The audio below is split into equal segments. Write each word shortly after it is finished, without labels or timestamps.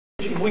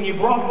When you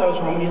brought those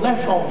home, when you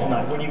left home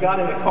tonight, when you got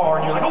in the car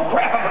and you're like, oh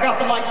crap, I forgot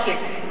the light stick,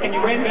 and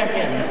you ran back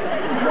in.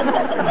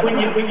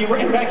 when you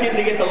ran back in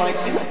to get the light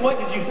stick, what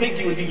did you think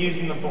you would be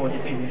using them for this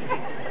evening?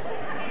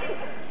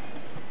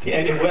 To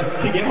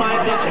get my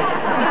attention.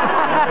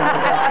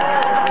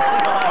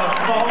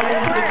 Falling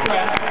into the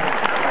trap.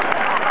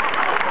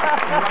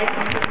 Right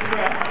into the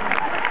trap.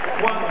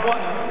 What?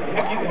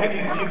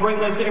 Did you bring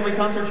those to every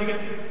concert you get?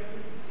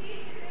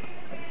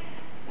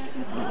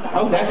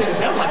 Oh, that didn't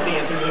sound like the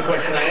answer to the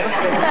question I asked.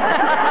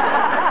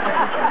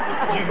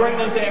 Do you bring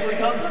those to every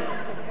concert?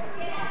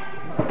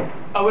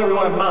 Oh, every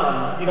one of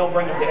mine. You don't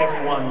bring them to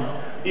every one.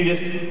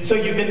 So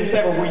you've been to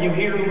several. Were you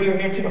here when we were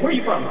here too? Where are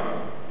you from?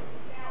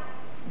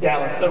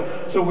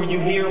 Dallas. So were you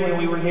here when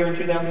we were here in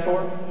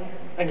 2004?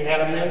 And you had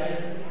them then?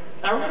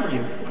 I remember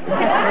you.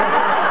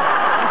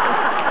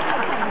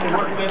 It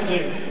worked then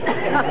too.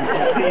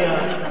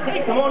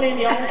 Hey, come on in,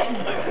 y'all.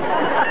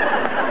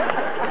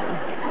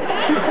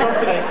 Start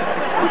today.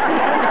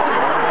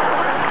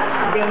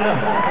 Good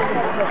enough.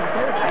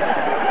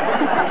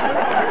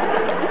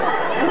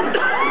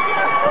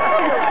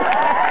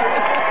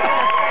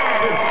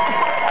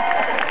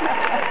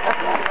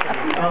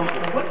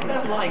 What's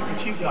that light that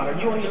you got? Are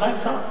you on your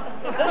laptop?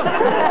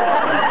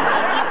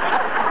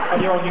 Or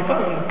you're on your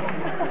phone?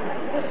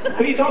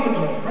 Who are you talking to?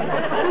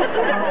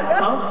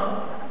 Huh?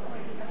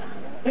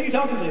 Who are you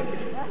talking to?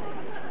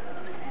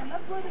 I'm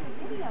uploading a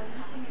video.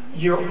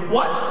 You're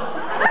what?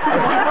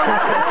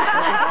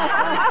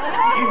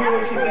 Did you hear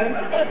what she said?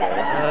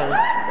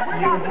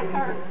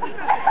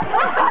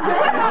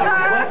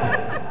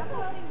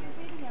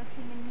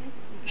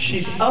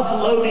 She's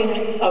uploading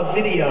a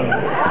video.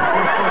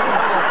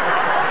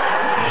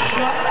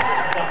 Shut up.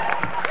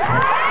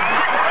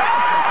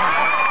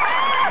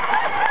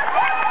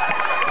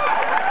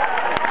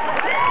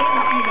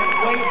 Couldn't even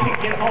wait to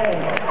get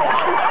home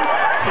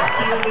to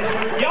feel this.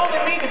 Y'all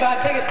didn't need to buy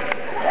tickets.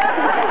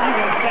 You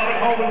can sat at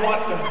home and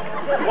watch them.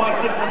 Watch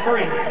it for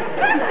free.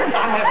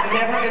 I have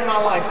never in my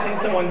life seen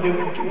someone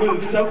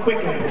move so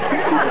quickly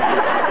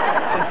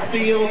to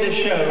steal this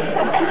show.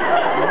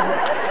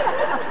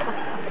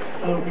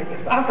 Oh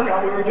goodness. I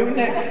forgot what we were doing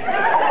next.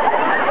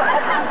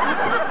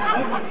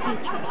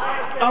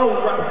 Oh,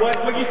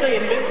 right. What you say,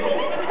 invincible?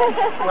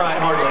 Right,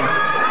 hardly.